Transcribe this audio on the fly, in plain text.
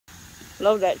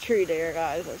Love that tree there,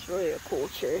 guys. That's really a cool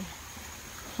tree.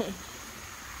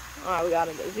 Alright, we got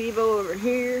a gazebo over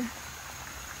here.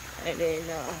 And then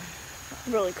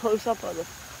really close up of the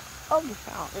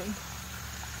fountain.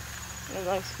 And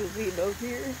a nice gazebo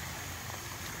here.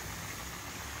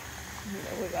 And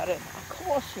then we got a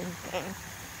caution thing.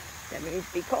 That means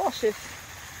be cautious.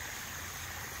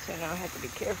 So now I have to be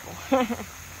careful.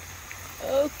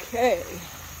 Okay.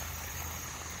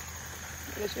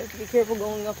 I guess you have to be careful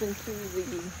going up into the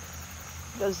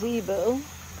gazebo.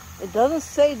 It doesn't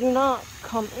say do not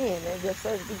come in. It just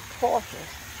says be cautious.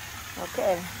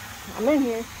 Okay. I'm in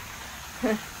here.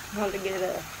 I wanted to get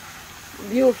a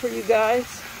view for you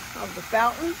guys of the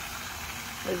fountain.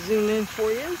 Let's zoom in for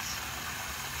you.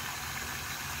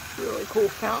 Really cool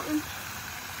fountain.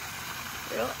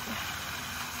 Yep.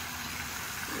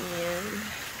 And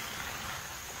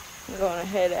I'm going to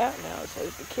head out now. It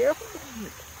says be careful.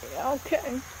 Yeah,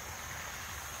 okay.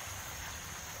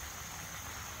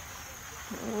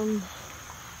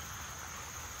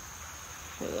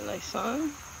 Here's a nice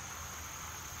sign.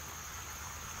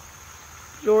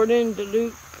 Jordan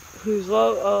DeLuc, whose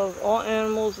love of all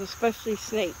animals, especially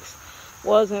snakes,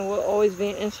 was and will always be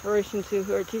an inspiration to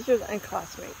her teachers and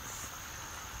classmates.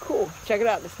 Cool. Check it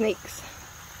out, the snakes.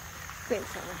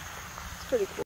 Thanks, Hunter. It's pretty cool.